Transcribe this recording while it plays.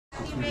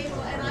Kathi,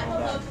 and I'm a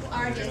local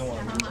artist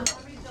from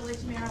Montgomery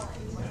Village, Maryland.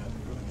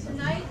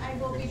 Tonight I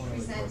will be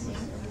presenting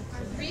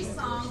 3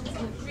 songs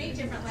in 3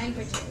 different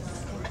languages.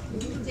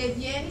 De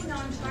Vieni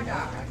non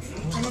tardar,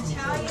 an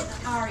Italian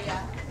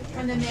aria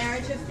from The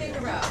Marriage of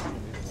Figaro,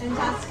 and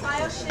Das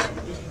Feilchen,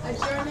 a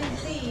German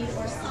Lied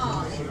or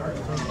song,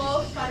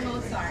 both by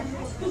Mozart.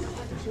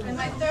 And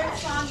my 3rd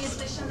song is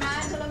the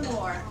Chemin de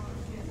l'Amour,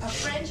 a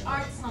French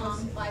art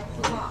song by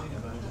Poulenc.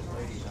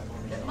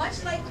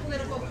 Much like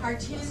political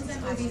cartoons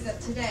and movies of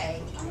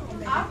today,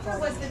 opera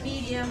was the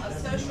medium of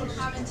social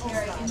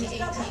commentary in the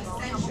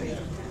 18th century.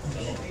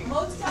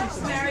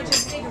 Mozart's Marriage of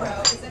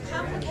Figaro is a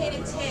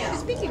complicated tale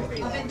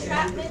of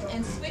entrapment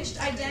and switched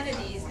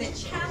identities that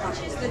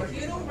challenges the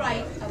feudal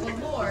right of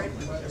a lord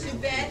to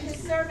bed his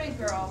servant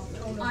girl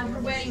on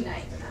her wedding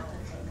night.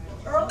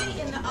 Early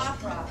in the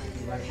opera,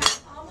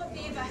 Count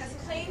Almaviva has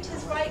claimed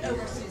his right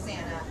over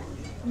Susanna,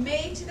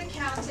 maid to the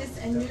Countess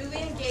and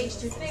newly engaged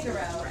to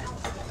Figaro,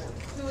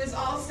 who is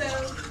also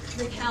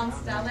the Count's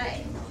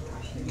valet.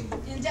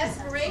 In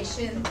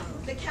desperation,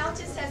 the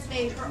Countess has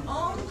made her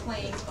own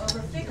claim over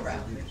Figaro.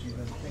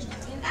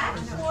 In Act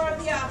 4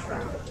 of the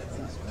opera,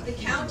 the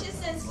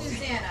Countess and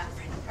Susanna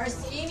are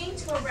scheming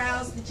to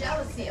arouse the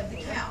jealousy of the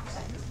Count.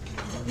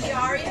 The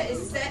aria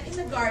is set in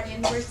the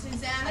garden where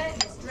Susanna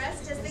is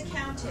dressed as the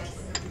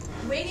Countess,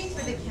 waiting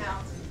for the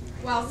Count,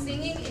 while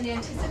singing in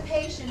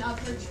anticipation of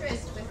her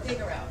tryst with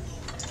Figaro.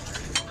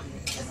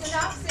 A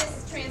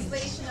synopsis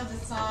translation of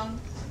the song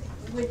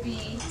would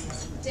be,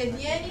 De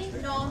vieni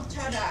non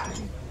tardar.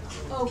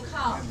 Oh,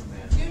 come,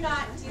 do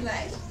not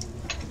delay.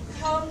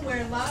 Come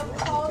where love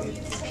calls you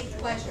to take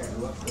pleasure,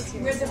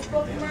 where the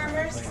brook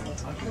murmurs,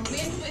 the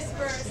wind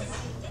whispers,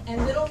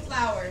 and little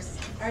flowers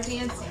are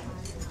dancing.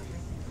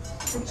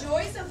 The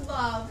joys of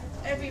love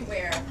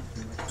everywhere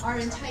are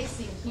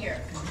enticing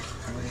here.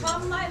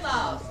 Come, my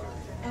love,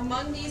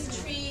 among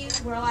these trees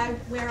where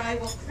I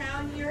will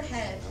crown your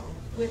head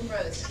with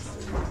roses.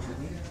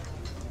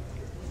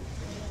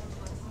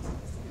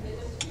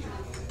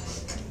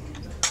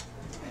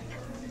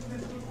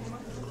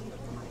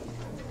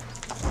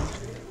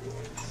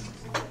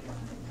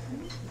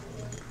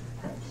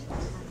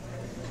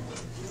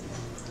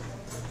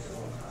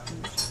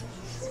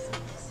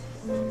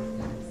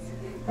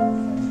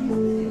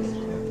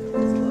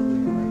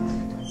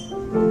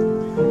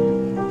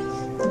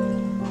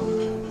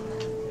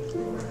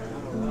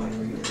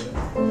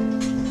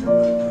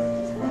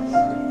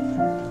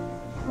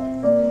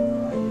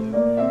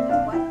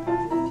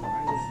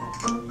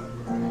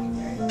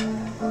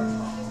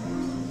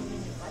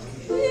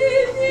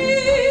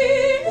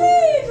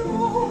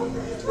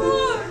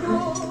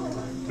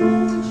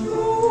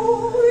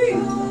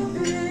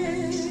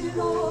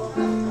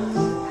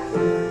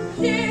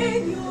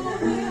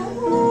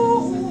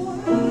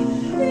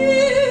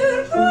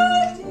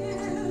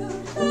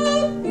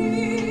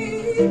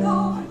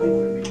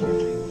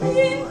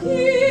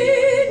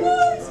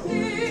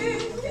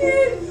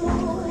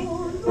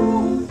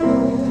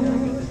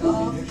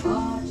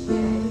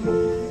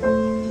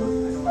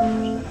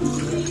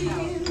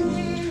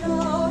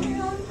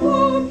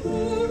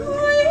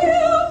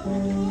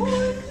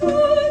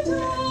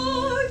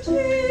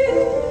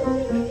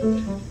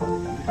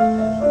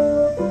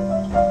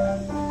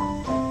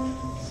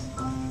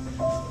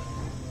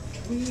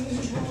 We